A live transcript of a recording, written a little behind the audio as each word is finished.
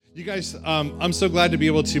You guys, I'm so glad to be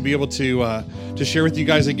able to share with you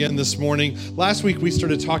guys again this morning. Last week we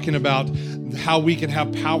started talking about how we can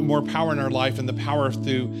have more power in our life and the power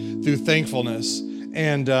through thankfulness.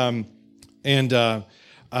 And I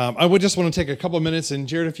would just want to take a couple of minutes, and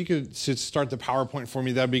Jared, if you could start the PowerPoint for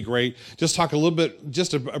me, that'd be great. Just talk a little bit,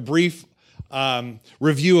 just a brief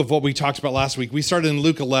review of what we talked about last week. We started in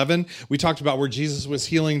Luke 11. We talked about where Jesus was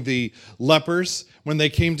healing the lepers when they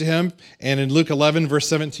came to him. And in Luke 11, verse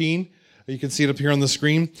 17, you can see it up here on the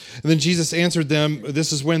screen. And then Jesus answered them.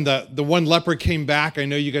 This is when the one leper came back. I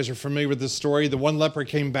know you guys are familiar with this story. The one leper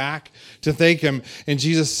came back to thank him. And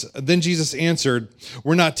then Jesus answered,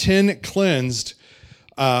 "Were not 10 cleansed?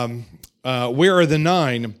 Where are the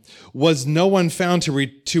 9? Was no one found to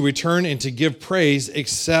return and to give praise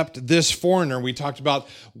except this foreigner?" We talked about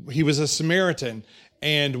he was a Samaritan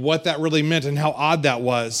and what that really meant and how odd that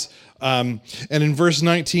was. And in verse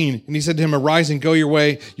 19, and he said to him, "Arise and go your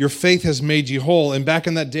way. Your faith has made you whole." And back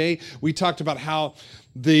in that day, we talked about how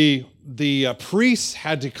the priests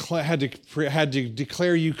had to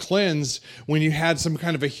declare you cleansed when you had some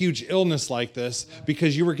kind of a huge illness like this,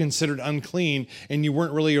 because you were considered unclean and you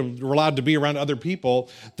weren't really allowed to be around other people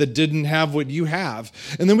that didn't have what you have.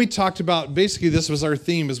 And then we talked about, basically this was our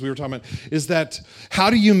theme as we were talking about, is that how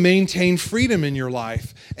do you maintain freedom in your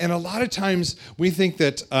life? And a lot of times we think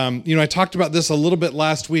that, I talked about this a little bit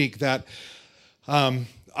last week, that been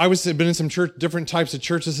in some different types of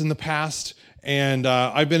churches in the past. And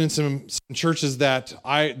I've been in some churches that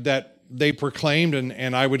they proclaimed,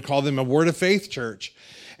 and I would call them a word of faith church.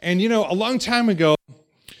 And a long time ago,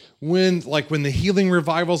 when the healing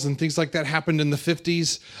revivals and things like that happened in the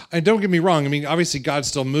 50s, and don't get me wrong, I mean, obviously God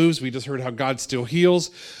still moves. We just heard how God still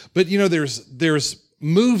heals. But there's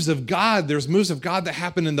moves of God. There's moves of God that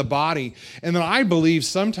happen in the body. And then I believe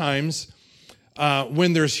sometimes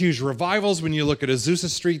when there's huge revivals, when you look at Azusa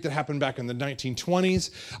Street that happened back in the 1920s,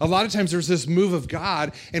 a lot of times there's this move of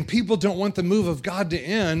God, and people don't want the move of God to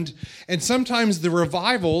end. And sometimes the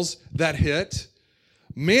revivals that hit,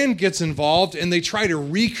 man gets involved and they try to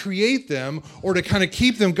recreate them or to kind of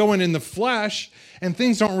keep them going in the flesh, and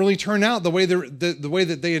things don't really turn out the way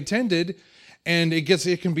that they intended, and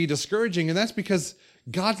it can be discouraging. And that's because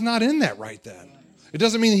God's not in that right then. It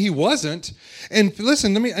doesn't mean he wasn't. And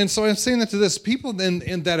listen, so I'm saying that to this, people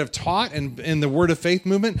that have taught in the Word of Faith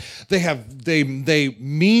movement, they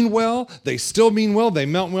mean well, they still mean well, they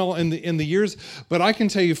meant well in the years. But I can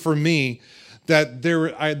tell you, for me, that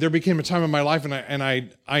there became a time in my life, and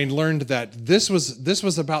I learned that this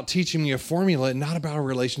was about teaching me a formula and not about a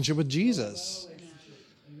relationship with Jesus.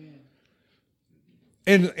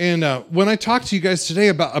 And when I talk to you guys today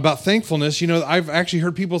about thankfulness, I've actually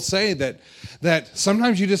heard people say that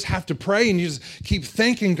sometimes you just have to pray and you just keep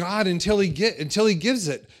thanking God until He gives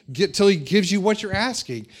you what you're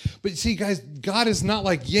asking. But see, guys, God is not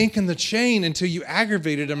like yanking the chain until you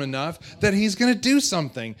aggravated Him enough that He's going to do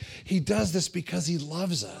something. He does this because He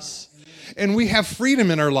loves us. And we have freedom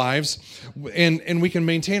in our lives, and we can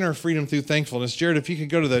maintain our freedom through thankfulness. Jared, if you could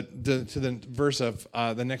go to the verse of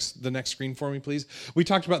the next screen for me, please. We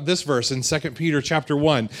talked about this verse in 2 Peter chapter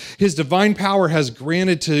 1. His divine power has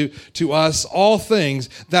granted to us all things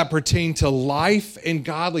that pertain to life and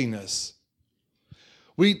godliness.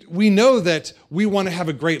 We know that we want to have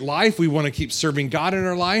a great life. We want to keep serving God in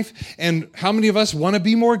our life. And how many of us want to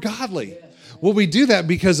be more godly? Well, we do that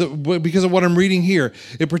because of what I'm reading here.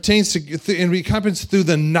 It pertains to, and it happens through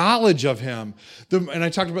the knowledge of Him. And I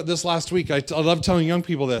talked about this last week. I love telling young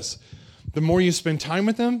people this. The more you spend time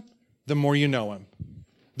with Him, the more you know Him.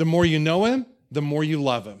 The more you know Him, the more you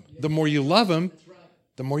love Him. The more you love Him,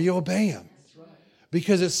 the more you obey Him.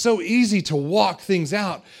 Because it's so easy to walk things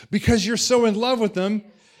out because you're so in love with Him.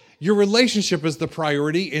 Your relationship is the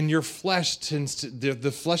priority, and your flesh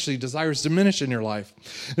the fleshly desires diminish in your life.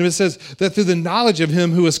 And it says that through the knowledge of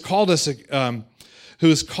Him who has called us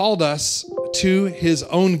to His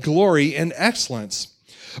own glory and excellence,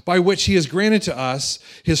 by which He has granted to us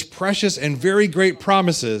His precious and very great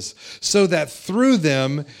promises, so that through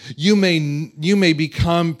them you may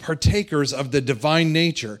become partakers of the divine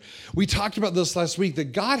nature. We talked about this last week,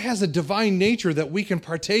 that God has a divine nature that we can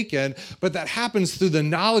partake in, but that happens through the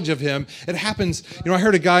knowledge of Him. It happens,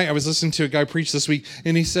 I was listening to a guy preach this week,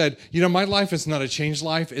 and he said, my life is not a changed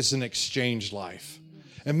life, it's an exchanged life.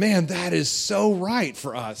 And man, that is so right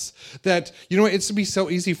for us. That, it's to be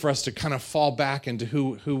so easy for us to kind of fall back into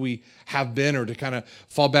who we have been, or to kind of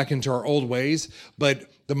fall back into our old ways.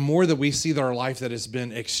 But the more that we see that our life that has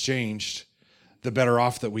been exchanged, the better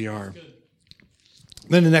off that we are.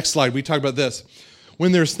 Then the next slide, we talk about this.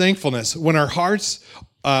 When there's thankfulness, when our hearts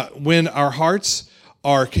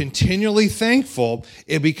are continually thankful,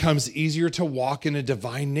 it becomes easier to walk in a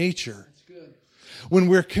divine nature. When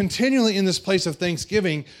we're continually in this place of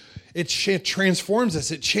thanksgiving, it transforms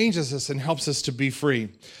us, it changes us, and helps us to be free.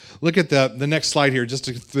 Look at the next slide here, just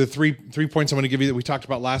the three points I'm going to give you that we talked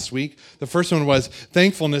about last week. The first one was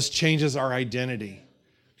thankfulness changes our identity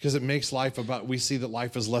because it makes life about, we see that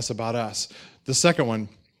life is less about us. The second one,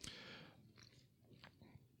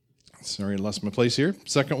 sorry, I lost my place here.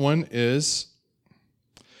 Second one is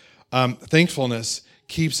thankfulness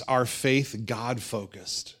keeps our faith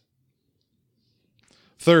God-focused.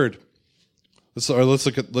 Third, let's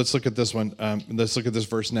look at this one. Let's look at this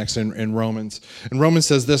verse next in Romans. And Romans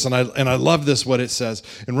says this, and I love this, what it says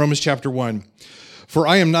in Romans chapter 1. For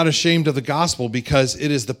I am not ashamed of the gospel, because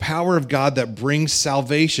it is the power of God that brings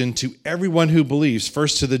salvation to everyone who believes,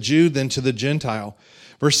 first to the Jew, then to the Gentile.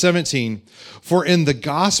 Verse 17, for in the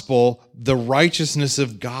gospel, the righteousness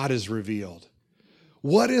of God is revealed.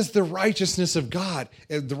 What is the righteousness of God?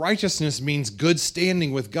 The righteousness means good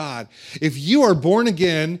standing with God. If you are born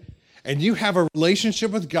again and you have a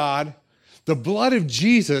relationship with God, the blood of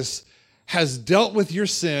Jesus has dealt with your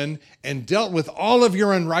sin and dealt with all of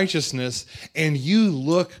your unrighteousness, and you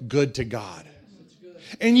look good to God.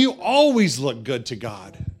 And you always look good to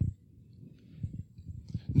God.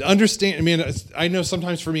 I know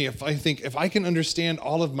sometimes for me, if I can understand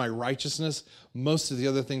all of my righteousness, most of the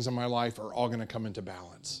other things in my life are all going to come into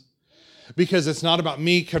balance. Because it's not about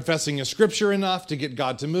me confessing a scripture enough to get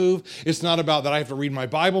God to move. It's not about that I have to read my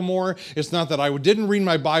Bible more. It's not that I didn't read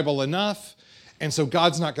my Bible enough, and so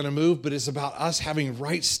God's not going to move, but it's about us having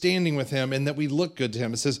right standing with him and that we look good to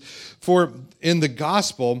him. It says, for in the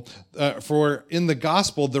gospel,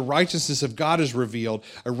 the righteousness of God is revealed,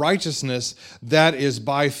 a righteousness that is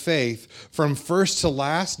by faith from first to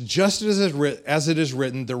last, just as it is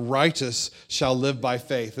written, the righteous shall live by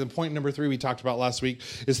faith. And point number 3 we talked about last week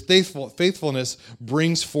is faithfulness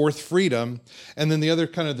brings forth freedom. And then the other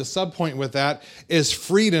kind of the subpoint with that is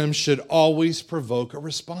freedom should always provoke a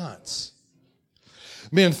response.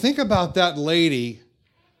 Man, think about that lady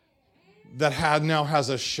that now has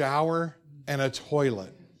a shower and a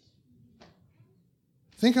toilet.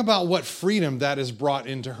 Think about what freedom that has brought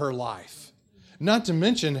into her life. Not to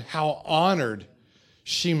mention how honored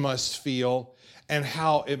she must feel and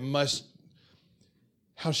how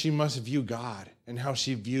she must view God and how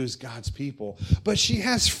she views God's people. But she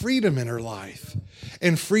has freedom in her life,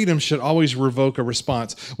 and freedom should always revoke a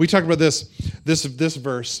response. We talked about this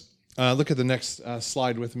verse. Look at the next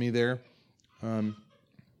slide with me there. It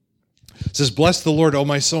says, bless the Lord, O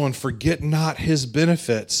my soul, and forget not his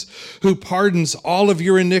benefits, who pardons all of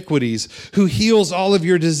your iniquities, who heals all of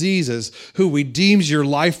your diseases, who redeems your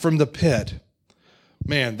life from the pit.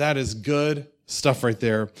 Man, that is good stuff right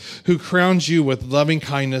there. Who crowns you with loving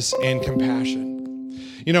kindness and compassion.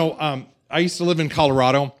 You know, I used to live in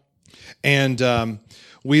Colorado, and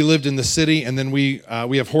we lived in the city, and then we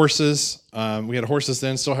have horses. We had horses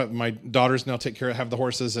then. Still have my daughters now have the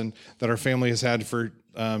horses, and that our family has had for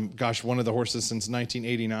one of the horses since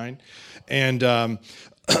 1989. And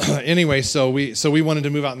anyway, so we wanted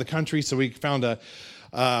to move out in the country, so we found a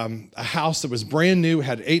house that was brand new,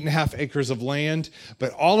 had 8.5 acres of land,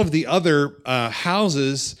 but all of the other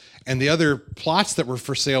houses and the other plots that were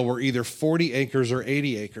for sale were either 40 acres or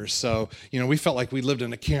 80 acres. So, we felt like we lived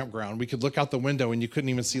in a campground. We could look out the window and you couldn't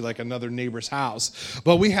even see like another neighbor's house.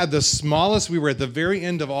 But we had the smallest, we were at the very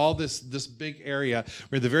end of all this big area.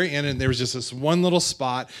 We were at the very end, and there was just this one little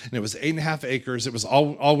spot, and it was 8.5 acres. It was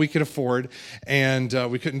all we could afford. And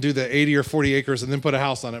we couldn't do the 80 or 40 acres and then put a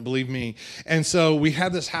house on it, believe me. And so we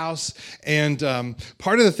had this house, and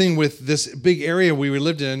part of the thing with this big area we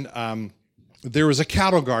lived in, there was a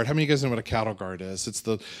cattle guard. How many of you guys know what a cattle guard is? It's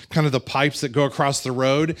the kind of the pipes that go across the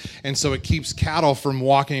road, and so it keeps cattle from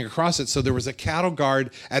walking across it. So there was a cattle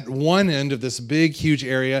guard at one end of this big, huge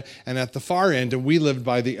area, and at the far end, and we lived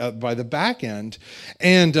by the back end.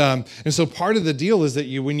 And so part of the deal is that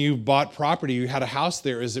when you bought property, you had a house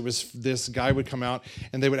there. This guy would come out,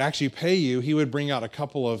 and they would actually pay you. He would bring out a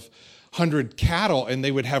couple of 100 cattle, and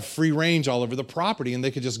they would have free range all over the property, and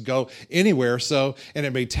they could just go anywhere. And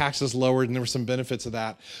it made taxes lowered, and there were some benefits of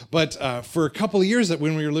that. But for a couple of years, that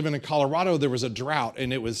when we were living in Colorado, there was a drought,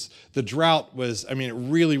 and it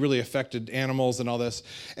really, really affected animals and all this.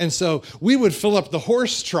 And so we would fill up the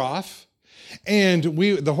horse trough, And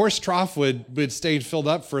the horse trough would stay filled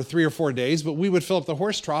up for 3 or 4 days, but we would fill up the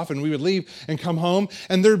horse trough and we would leave and come home,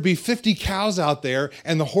 and there'd be 50 cows out there,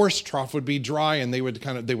 and the horse trough would be dry, and they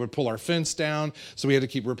would pull our fence down, so we had to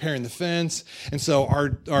keep repairing the fence. And so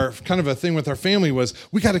our kind of a thing with our family was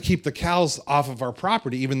we got to keep the cows off of our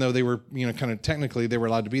property, even though they were, kind of technically they were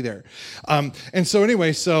allowed to be there. And so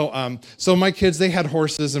anyway, so my kids, they had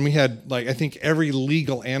horses, and we had I think every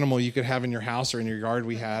legal animal you could have in your house or in your yard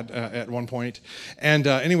we had at one point. And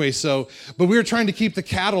anyway, but we were trying to keep the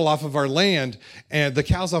cattle off of our land and the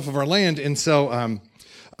cows off of our land. And so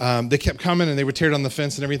they kept coming and they would tear down the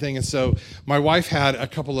fence and everything. And so my wife had a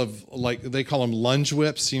couple of, they call them lunge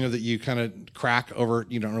whips, that you kind of crack over.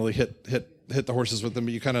 You don't really hit the horses with them,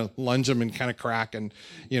 but you kind of lunge them and kind of crack, and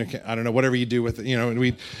I don't know, whatever you do with it,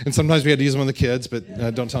 and sometimes we had to use them on the kids,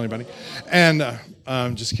 but don't tell anybody. And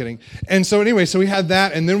just kidding. And so anyway, so we had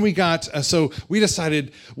that, and then we got so we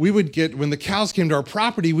decided we would get, when the cows came to our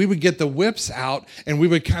property, we would get the whips out and we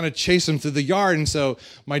would kind of chase them through the yard. And so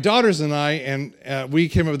my daughters and I we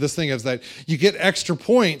came up with this thing of that you get extra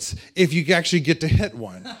points if you actually get to hit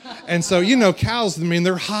one. And so cows,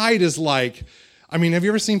 their hide is like, have you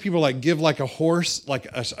ever seen people give a horse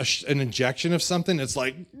an injection of something? It's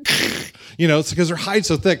it's because their hide's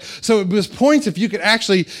so thick. So it was points if you could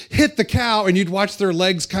actually hit the cow, and you'd watch their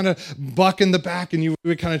legs kind of buck in the back, and you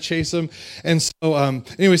would kind of chase them. And so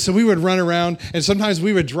anyway, so we would run around, and sometimes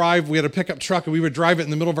we would drive. We had a pickup truck, and we would drive it in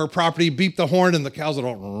the middle of our property, beep the horn, and the cows would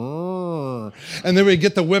all, and then we'd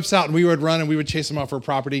get the whips out, and we would run, and we would chase them off our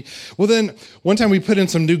property. Well, then one time we put in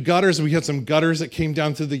some new gutters, and we had some gutters that came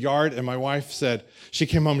down through the yard, and my wife said, she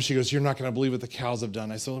came home and she goes, "You're not going to believe what the cows have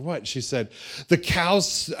done." I said, "What?" She said, "The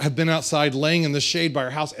cows have been outside laying in the shade by our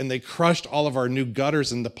house, and they crushed all of our new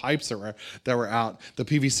gutters and the pipes that were out, the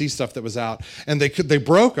PVC stuff that was out, and they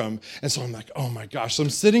broke them." And so I'm like, "Oh my gosh!" So I'm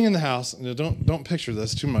sitting in the house, and don't picture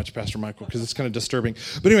this too much, Pastor Michael, because it's kind of disturbing.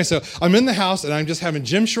 But anyway, so I'm in the house, and I'm just having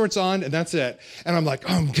gym shorts on, and that's it. And I'm like,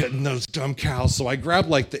 "I'm getting those dumb cows." So I grab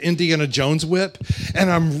the Indiana Jones whip, and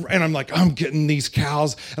I'm like, "I'm getting these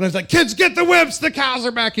cows." And I was like, "Kids, get the whips! The cows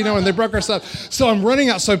are back," and they broke our stuff. So I'm running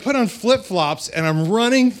out. So I put on flip-flops, and I'm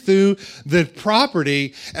running through the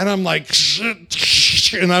property, and I'm like,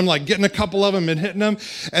 and I'm getting a couple of them and hitting them.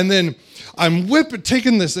 And then I'm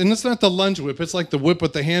taking this, and it's not the lunge whip, it's the whip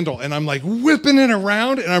with the handle, and I'm whipping it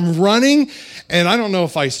around, and I'm running, and I don't know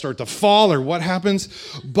if I start to fall or what happens,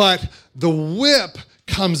 but the whip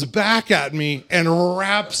comes back at me and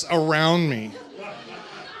wraps around me.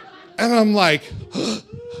 And I'm like,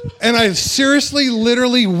 and I seriously,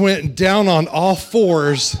 literally went down on all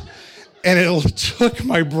fours, and it took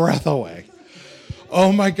my breath away.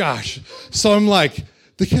 Oh my gosh. So I'm like,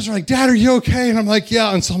 the kids are like, "Dad, are you okay?" And I'm like,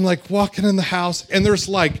 "Yeah." And so I'm walking in the house, and there's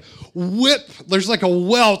a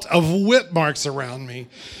welt of whip marks around me.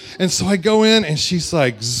 And so I go in, and she's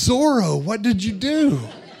like, "Zorro, what did you do?"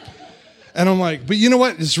 And I'm like, but you know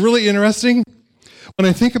what? It's really interesting. When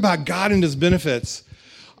I think about God and his benefits,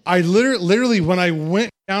 I literally, when I went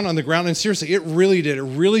down on the ground, and seriously, it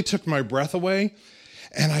really took my breath away.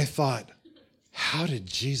 And I thought, how did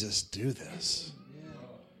Jesus do this?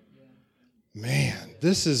 Man,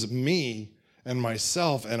 this is me and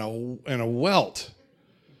myself and a welt.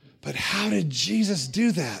 But how did Jesus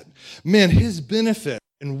do that? Man, his benefit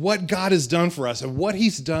and what God has done for us and what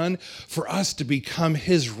he's done for us to become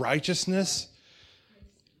his righteousness,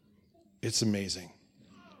 it's amazing.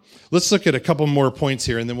 Let's look at a couple more points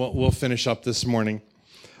here, and then we'll finish up this morning.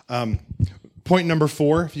 Point number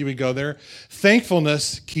 4, if you would go there.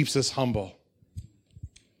 Thankfulness keeps us humble.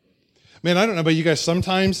 Man, I don't know about you guys,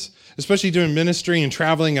 sometimes, especially doing ministry and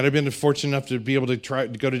traveling, and I've been fortunate enough to be able to try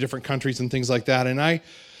to go to different countries and things like that, and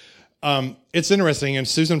it's interesting, and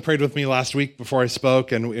Susan prayed with me last week before I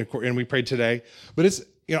spoke, and we prayed today, but it's,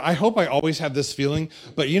 I hope I always have this feeling,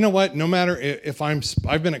 but you know what? No matter if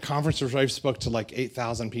I've been at conferences where I've spoke to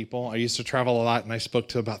 8,000 people. I used to travel a lot, and I spoke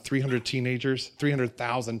to about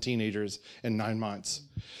 300,000 teenagers in 9 months.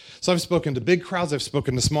 So I've spoken to big crowds, I've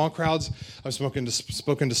spoken to small crowds, I've spoken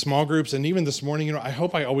to small groups, and even this morning, I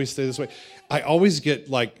hope I always stay this way. I always get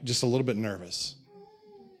just a little bit nervous.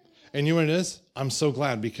 And you know what it is? I'm so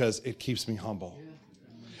glad, because it keeps me humble.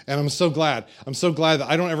 And I'm so glad that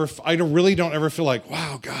I really don't ever feel like,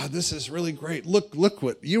 wow, God, this is really great. Look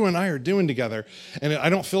what you and I are doing together. And I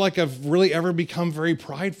don't feel like I've really ever become very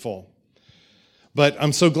prideful. But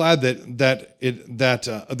I'm so glad that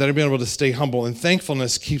I've been able to stay humble, and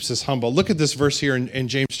thankfulness keeps us humble. Look at this verse here in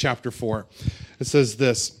James chapter 4. It says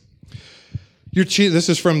this. This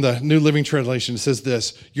is from the New Living Translation. It says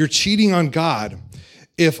this: "You're cheating on God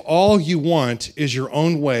If all you want is your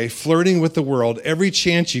own way, flirting with the world, every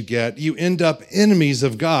chance you get, you end up enemies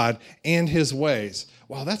of God and his ways.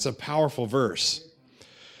 Wow, that's a powerful verse.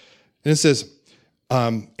 And it says,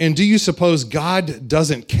 and do you suppose God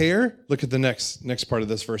doesn't care? Look at the next part of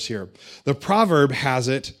this verse here. The proverb has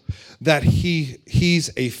it that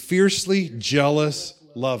he's a fiercely jealous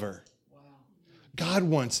lover. God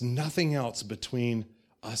wants nothing else between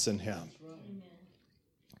us and him.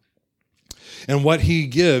 And what he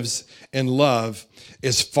gives in love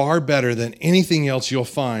is far better than anything else you'll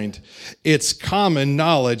find. It's common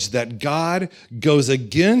knowledge that God goes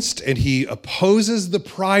against and he opposes the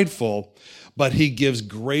prideful, but he gives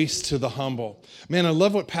grace to the humble. Man, I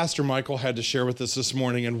love what Pastor Michael had to share with us this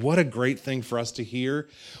morning, and what a great thing for us to hear.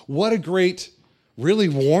 What a great, really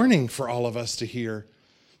warning for all of us to hear.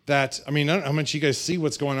 That, I mean, I don't know how much you guys see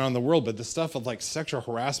what's going on in the world, but the stuff of like sexual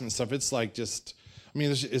harassment stuff, it's like just, I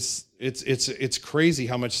mean, it's crazy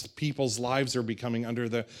how much people's lives are becoming under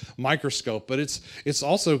the microscope. But it's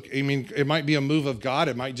also, I mean, it might be a move of God.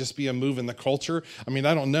 It might just be a move in the culture. I mean,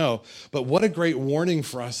 I don't know. But what a great warning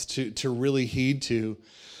for us to really heed to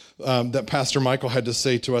that Pastor Michael had to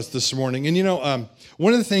say to us this morning. And, you know,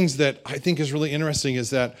 one of the things that I think is really interesting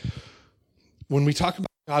is that when we talk about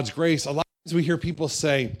God's grace, a lot of times we hear people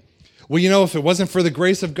say, well, you know, if it wasn't for the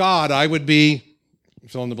grace of God, I would be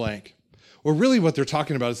fill in the blank. Well, really what they're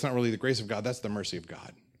talking about, it's not really the grace of God, that's the mercy of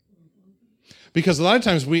God. Because a lot of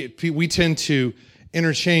times we tend to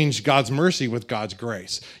interchange God's mercy with God's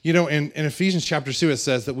grace. You know, in Ephesians chapter 2, it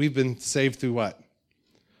says that we've been saved through what?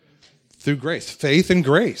 Through grace, faith and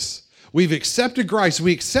grace. We've accepted Christ.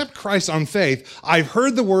 We accept Christ on faith. I've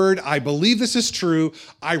heard the word. I believe this is true.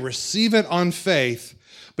 I receive it on faith.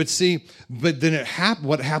 But see, then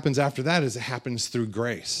what happens after that is it happens through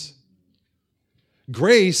grace.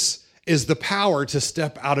 Grace is the power to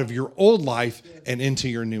step out of your old life and into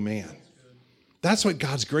your new man. That's what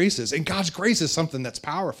God's grace is. And God's grace is something that's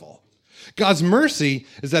powerful. God's mercy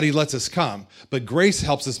is that he lets us come, but grace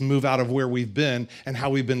helps us move out of where we've been and how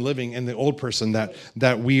we've been living and the old person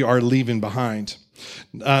that we are leaving behind.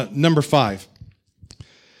 Number 5,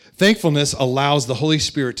 thankfulness allows the Holy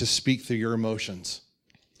Spirit to speak through your emotions.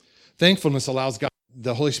 Thankfulness allows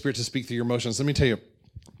the Holy Spirit to speak through your emotions. Let me tell you,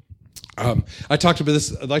 I talked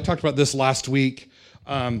about this last week,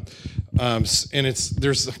 and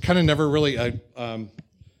there's kind of never really a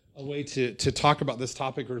way to talk about this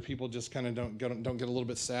topic where people just kind of don't get a little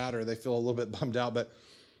bit sad or they feel a little bit bummed out, but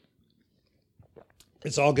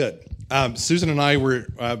it's all good. Susan and I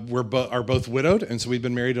are both widowed, and so we've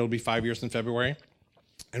been married. It'll be 5 years in February,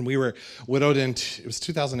 and we were widowed it was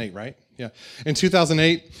 2008, right? Yeah, in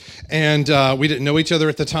 2008, and we didn't know each other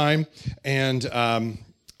at the time,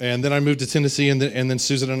 and then I moved to Tennessee, and then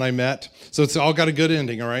Susan and I met. So it's all got a good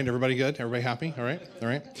ending, all right? Everybody good? Everybody happy? All right? All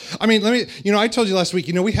right? I mean, I told you last week,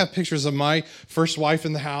 we have pictures of my first wife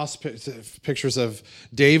in the house, pictures of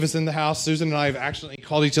Dave is in the house. Susan and I have actually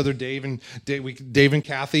called each other Dave and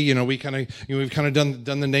Kathy. We've kind of done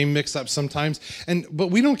the name mix-up sometimes, but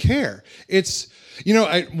we don't care. It's,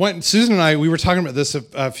 Susan and I, we were talking about this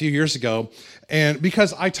a few years ago, and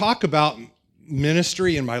because I talk about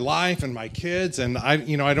ministry in my life and my kids, and I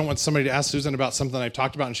don't want somebody to ask Susan about something I've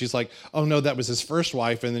talked about, and she's like, "Oh no, that was his first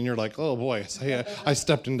wife," and then you're like, "Oh boy, I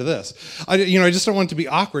stepped into this." I just don't want it to be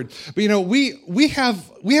awkward. But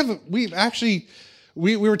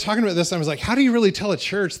we were talking about this. And I was like, "How do you really tell a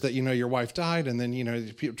church that your wife died?" And then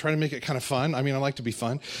people try to make it kind of fun. I mean, I like to be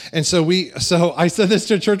fun, and so I said this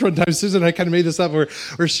to a church one time. Susan and I kind of made this up where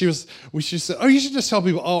she said, "Oh, you should just tell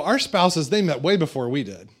people, our spouses, they met way before we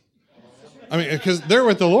did." I mean, because they're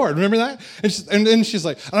with the Lord. Remember that? And then she's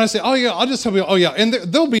like, and I say, "Oh yeah, I'll just tell you, oh yeah," and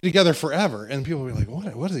they'll be together forever. And people will be like,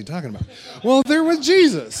 "What is he talking about?" Well, they're with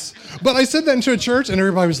Jesus. But I said that into a church, and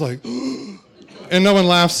everybody was like, and no one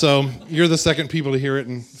laughed. So you're the second people to hear it,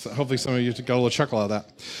 and hopefully some of you got a little chuckle out of that.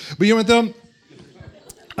 But you know what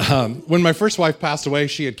though? When my first wife passed away,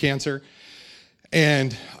 she had cancer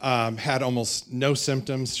and had almost no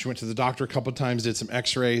symptoms. She went to the doctor a couple of times, did some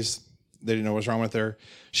X-rays. They didn't know what was wrong with her.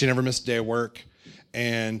 She never missed a day of work.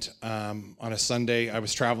 And on a Sunday, I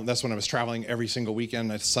was traveling. That's when I was traveling every single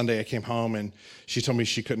weekend. On Sunday, I came home, and she told me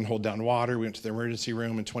she couldn't hold down water. We went to the emergency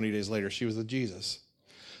room, and 20 days later, she was with Jesus.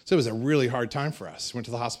 So it was a really hard time for us. Went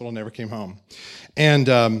to the hospital, never came home.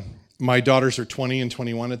 And my daughters are 20 and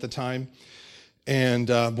 21 at the time. And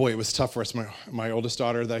boy, it was tough for us. My oldest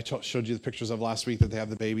daughter that I showed you the pictures of last week that they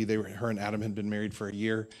have the baby, her and Adam had been married for a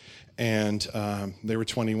year, and they were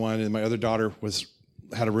 21. And my other daughter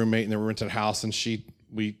had a roommate, and they were rented a house, and she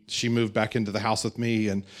moved back into the house with me,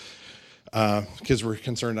 and kids were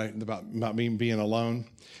concerned about me being alone.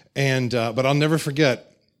 And but I'll never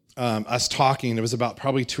forget us talking. It was about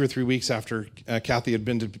probably 2 or 3 weeks after Kathy had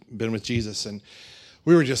been with Jesus, and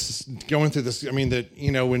we were just going through this. I mean, that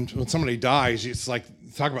when somebody dies, it's like,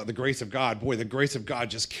 talk about the grace of God. Boy, the grace of God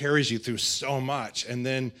just carries you through so much. And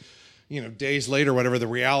then, days later, whatever, the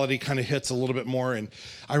reality kind of hits a little bit more. And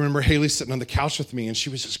I remember Haley sitting on the couch with me, and she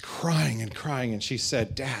was just crying and crying. And she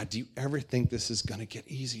said, "Dad, do you ever think this is going to get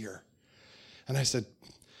easier?" And I said,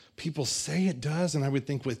 "People say it does, and I would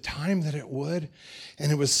think with time that it would."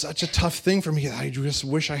 And it was such a tough thing for me. I just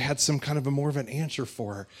wish I had some kind of more of an answer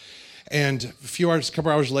for her. And a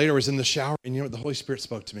couple hours later, I was in the shower, and the Holy Spirit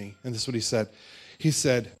spoke to me, and this is what he said. He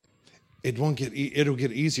said, it'll get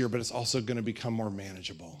easier, but it's also going to become more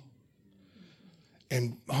manageable.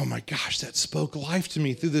 And oh my gosh, that spoke life to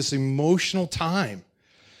me through this emotional time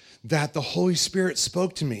that the Holy Spirit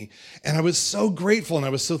spoke to me. And I was so grateful, and I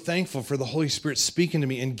was so thankful for the Holy Spirit speaking to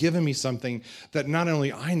me and giving me something that not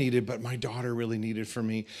only I needed, but my daughter really needed from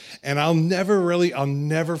me. And I'll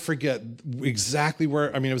never forget exactly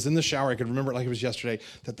where, I was in the shower. I could remember it like it was yesterday,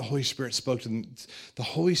 that the Holy Spirit spoke to them. The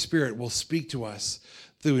Holy Spirit will speak to us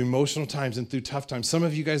through emotional times and through tough times. Some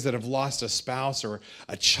of you guys that have lost a spouse or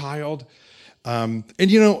a child,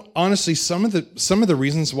 honestly, some of the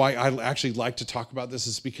reasons why I actually like to talk about this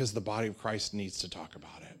is because the body of Christ needs to talk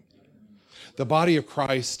about it. The body of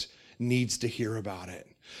Christ needs to hear about it.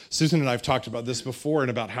 Susan and I have talked about this before,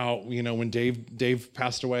 and about how, when Dave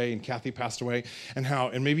passed away and Kathy passed away,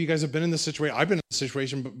 and maybe you guys have been in this situation. I've been in this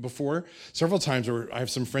situation before several times, where I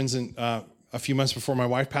have some friends a few months before my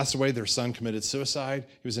wife passed away, their son committed suicide.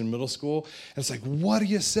 He was in middle school. And it's like, what do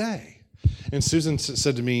you say? And Susan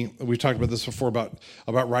said to me, we talked about this before,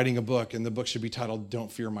 about writing a book, and the book should be titled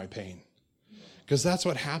 "Don't Fear My Pain." Because that's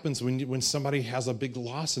what happens when somebody has a big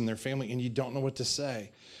loss in their family and you don't know what to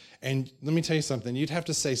say. And let me tell you something, you'd have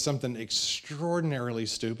to say something extraordinarily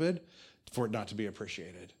stupid for it not to be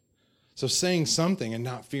appreciated. So saying something and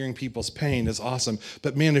not fearing people's pain is awesome.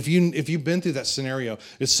 But man, if you've been through that scenario,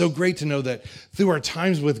 it's so great to know that through our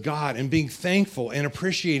times with God and being thankful and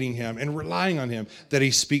appreciating him and relying on him, that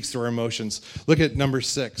he speaks through our emotions. Look at number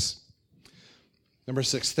 6. Number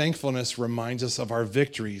 6, thankfulness reminds us of our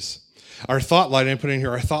victories. Our thought life, I put in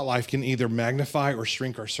here, our thought life can either magnify or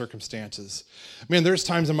shrink our circumstances. Man, there's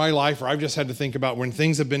times in my life where I've just had to think about when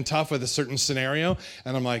things have been tough with a certain scenario,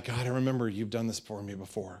 and I'm like, God, I remember you've done this for me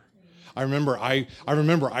before. I remember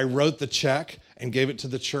I wrote the check and gave it to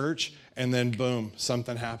the church, and then boom,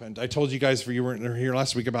 something happened. I told you guys, you weren't here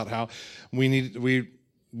last week, about how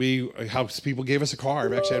how people gave us a car.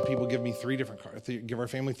 I've actually had people give me 3 different cars, give our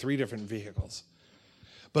family 3 different vehicles.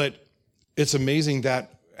 But it's amazing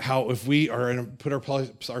that how if we are put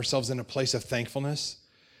ourselves in a place of thankfulness,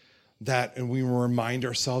 and we remind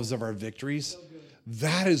ourselves of our victories,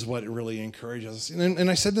 that is what really encourages us. And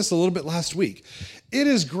I said this a little bit last week. It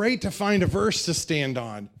is great to find a verse to stand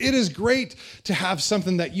on. It is great to have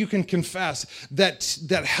something that you can confess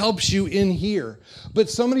that helps you in here. But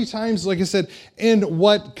so many times, like I said, and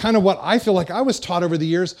what I feel like I was taught over the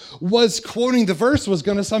years was quoting the verse was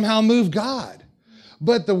going to somehow move God.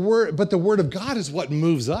 But the word of God is what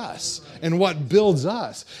moves us and what builds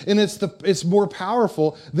us. And it's more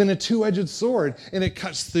powerful than a two-edged sword. And it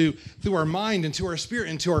cuts through our mind, into our spirit,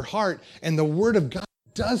 into our heart. And the word of God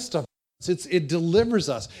does stuff. It delivers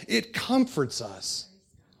us. It comforts us.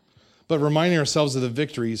 But reminding ourselves of the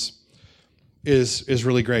victories is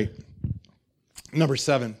really great. Number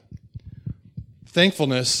 7,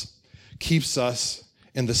 thankfulness keeps us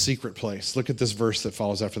in the secret place. Look at this verse that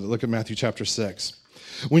follows after that. Look at Matthew chapter 6.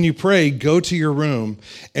 When you pray, go to your room,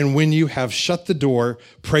 and when you have shut the door,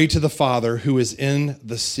 pray to the Father who is in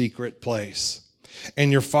the secret place.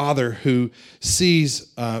 And your Father who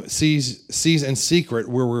sees in secret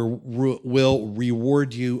will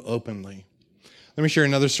reward you openly. Let me share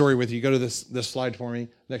another story with you. Go to this slide for me.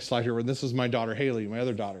 Next slide here. This is my daughter, Haley, my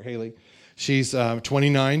other daughter, Haley. She's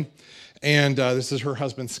 29, and this is her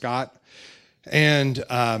husband, Scott. And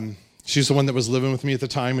she's the one that was living with me at the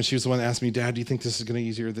time, and she was the one that asked me, Dad, do you think this is going to be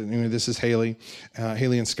easier? This is Haley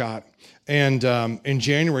and Scott. And in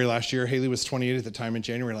January last year, Haley was 28 at the time. In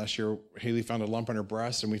January last year, Haley found a lump on her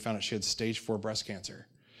breast, and we found out she had stage 4 breast cancer.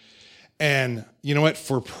 And you know what?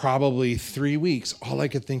 For probably 3 weeks, all I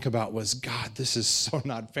could think about was, God, this is so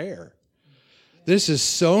not fair. This is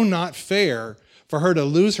so not fair for her to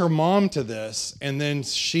lose her mom to this, and then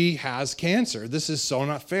she has cancer. This is so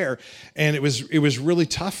not fair. And it was really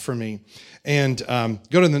tough for me. And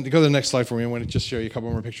go to the next slide for me. I want to just show you a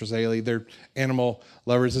couple more pictures of Haley. They're animal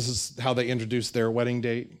lovers. This is how they introduced their wedding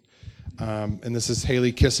date. And this is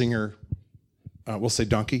Haley kissing her, we'll say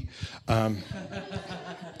donkey.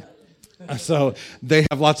 So they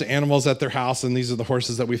have lots of animals at their house, and these are the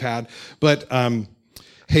horses that we've had. But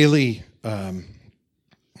Haley, and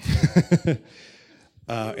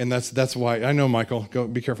that's why, I know, Michael, go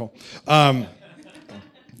be careful.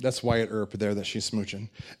 That's Wyatt Earp there that she's smooching.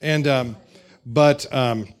 And but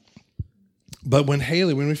when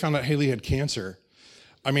we found out Haley had cancer,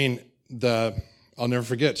 I mean, I'll never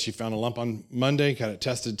forget, she found a lump on Monday, got it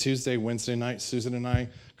tested Tuesday, Wednesday night. Susan and I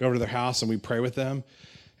go over to their house and we pray with them.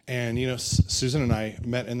 And, Susan and I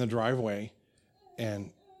met in the driveway,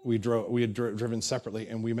 and we had driven separately,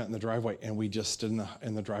 and we met in the driveway, and we just stood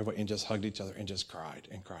in the driveway and just hugged each other and just cried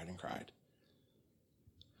and cried and cried.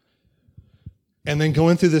 And then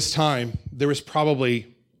going through this time, there was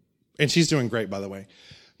probably, and she's doing great, by the way,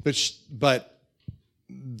 but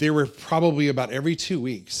there were probably about every 2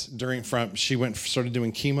 weeks she started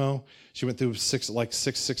doing chemo. She went through six and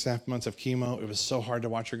a half months of chemo. It was so hard to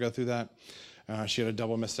watch her go through that. She had a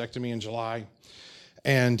double mastectomy in July.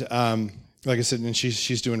 And like I said, and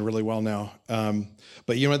she's doing really well now.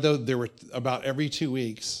 But you know what, though? There were about every 2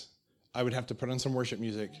 weeks, I would have to put on some worship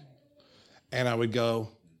music, and I would go,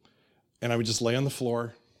 and I would just lay on the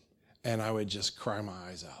floor, and I would just cry my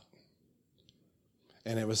eyes out.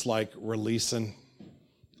 And it was like releasing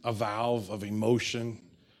a valve of emotion.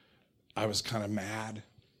 I was kind of mad,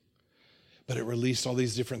 but it released all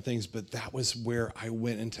these different things. But that was where I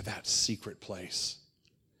went into that secret place.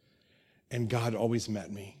 And God always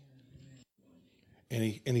met me. And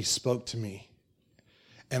he spoke to me.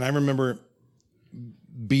 And I remember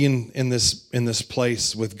being in this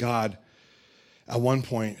place with God at one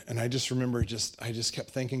point, and I just remember I just kept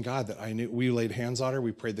thanking God that I knew. We laid hands on her.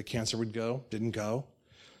 We prayed the cancer would go. Didn't go.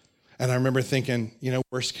 And I remember thinking,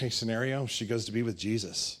 worst case scenario, she goes to be with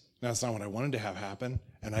Jesus. Now, that's not what I wanted to have happen,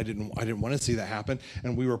 and I didn't want to see that happen.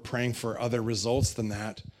 And we were praying for other results than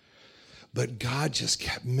that. But God just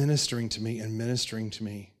kept ministering to me and ministering to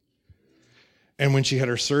me. And when she had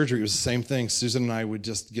her surgery, it was the same thing. Susan and I would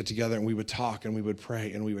just get together, and we would talk, and we would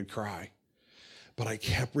pray, and we would cry. But I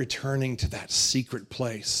kept returning to that secret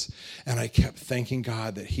place, and I kept thanking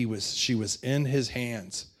God that she was in his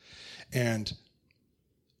hands. And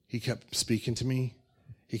he kept speaking to me.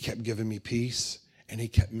 He kept giving me peace, and he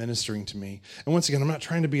kept ministering to me. And once again, I'm not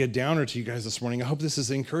trying to be a downer to you guys this morning. I hope this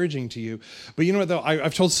is encouraging to you. But you know what, though?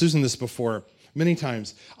 I've told Susan this before many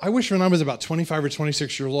times. I wish when I was about 25 or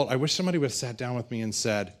 26 years old, I wish somebody would have sat down with me and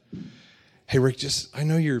said, hey, Rick, I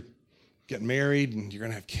know you're getting married, and you're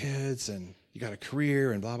going to have kids, and you got a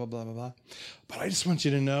career, and blah, blah, blah, blah, blah. But I just want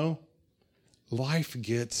you to know, life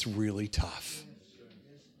gets really tough.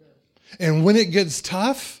 And when it gets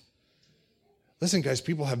tough, listen, guys,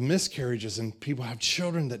 people have miscarriages, and people have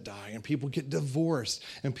children that die, and people get divorced,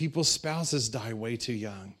 and people's spouses die way too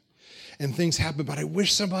young. And things happen, but I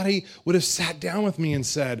wish somebody would have sat down with me and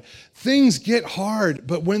said, things get hard,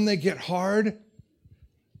 but when they get hard,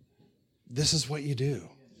 this is what you do.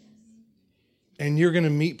 And you're going to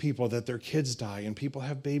meet people that their kids die, and people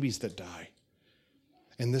have babies that die.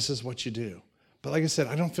 And this is what you do. But like I said,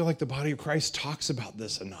 I don't feel like the body of Christ talks about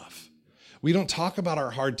this enough. We don't talk about our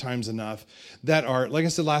hard times enough that are, like I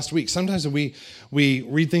said last week, sometimes we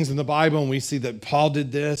read things in the Bible and we see that Paul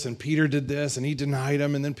did this and Peter did this and he denied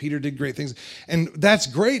him, and then Peter did great things. And that's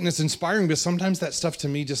great and it's inspiring, but sometimes that stuff to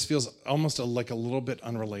me just feels almost like a little bit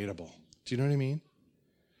unrelatable. Do you know what I mean?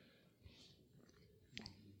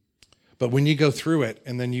 But when you go through it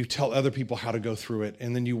and then you tell other people how to go through it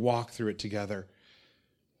and then you walk through it together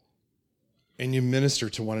and you minister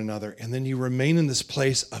to one another and then you remain in this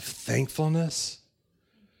place of thankfulness,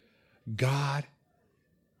 God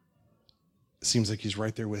seems like he's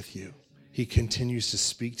right there with you. He continues to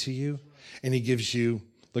speak to you and he gives you,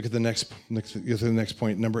 look at the next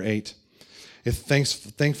point, number 8. If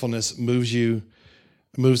thankfulness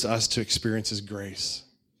moves us to experience his grace.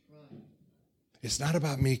 It's not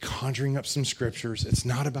about me conjuring up some scriptures. It's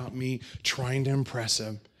not about me trying to impress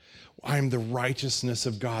him. I am the righteousness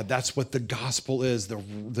of God. That's what the gospel is.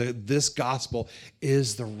 This gospel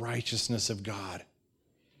is the righteousness of God.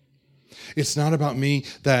 It's not about me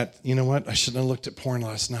that, you know what, I shouldn't have looked at porn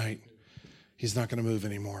last night. He's not going to move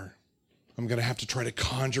anymore. I'm going to have to try to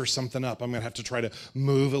conjure something up. I'm going to have to try to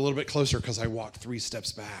move a little bit closer because I walked 3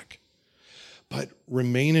 steps back. But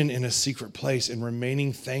remaining in a secret place and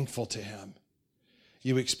remaining thankful to him,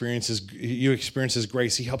 you experience his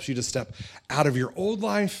grace. He helps you to step out of your old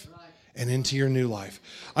life and into your new life.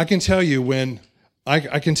 I can tell you when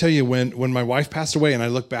my wife passed away and I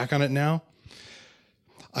look back on it now,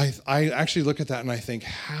 I actually look at that and I think,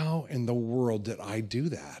 how in the world did I do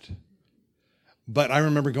that? But I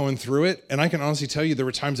remember going through it, and I can honestly tell you there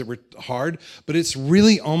were times that were hard, but it's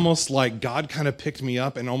really almost like God kind of picked me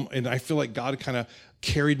up, and I feel like God kind of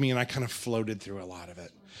carried me, and I kind of floated through a lot of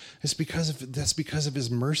it. That's because of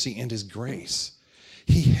his mercy and his grace.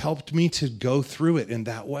 He helped me to go through it in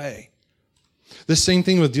that way. The same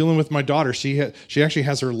thing with dealing with my daughter. She actually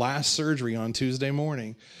has her last surgery on Tuesday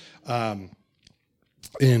morning.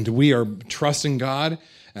 And we are trusting God,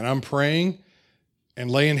 and I'm praying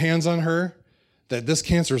and laying hands on her that this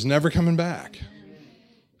cancer is never coming back.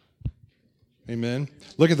 Amen.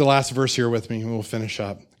 Look at the last verse here with me, and we'll finish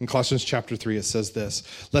up. In Colossians chapter 3, it says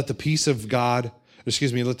this: let the peace of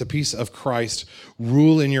Christ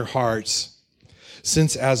rule in your hearts,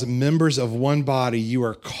 since as members of one body, you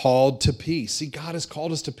are called to peace. See, God has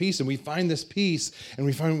called us to peace, and we find this peace, and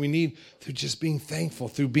we find what we need through just being thankful,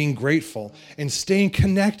 through being grateful, and staying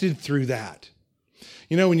connected through that.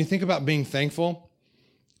 You know, when you think about being thankful,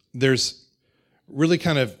 there's really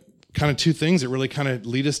kind of two things that really kind of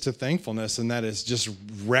lead us to thankfulness, and that is just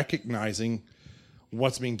recognizing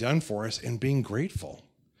what's being done for us and being grateful.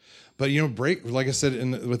 But, you know, like I said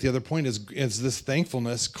with the other point, is this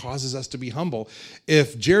thankfulness causes us to be humble.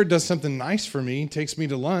 If Jared does something nice for me, takes me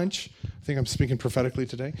to lunch, I think I'm speaking prophetically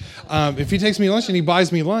today. If he takes me to lunch and he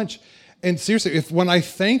buys me lunch, and seriously, when I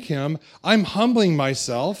thank him, I'm humbling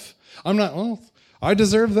myself. I'm not, oh, I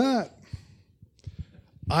deserve that.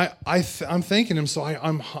 I'm thanking him, so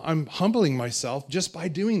I'm humbling myself just by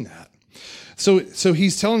doing that. So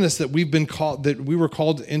he's telling us that we were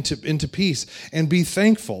called into peace, and be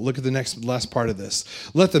thankful. Look at the last part of this.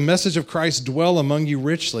 Let the message of Christ dwell among you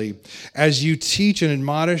richly, as you teach and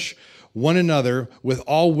admonish one another with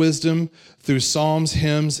all wisdom through psalms,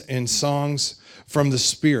 hymns, and songs from the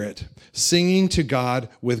Spirit, singing to God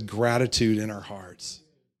with gratitude in our hearts.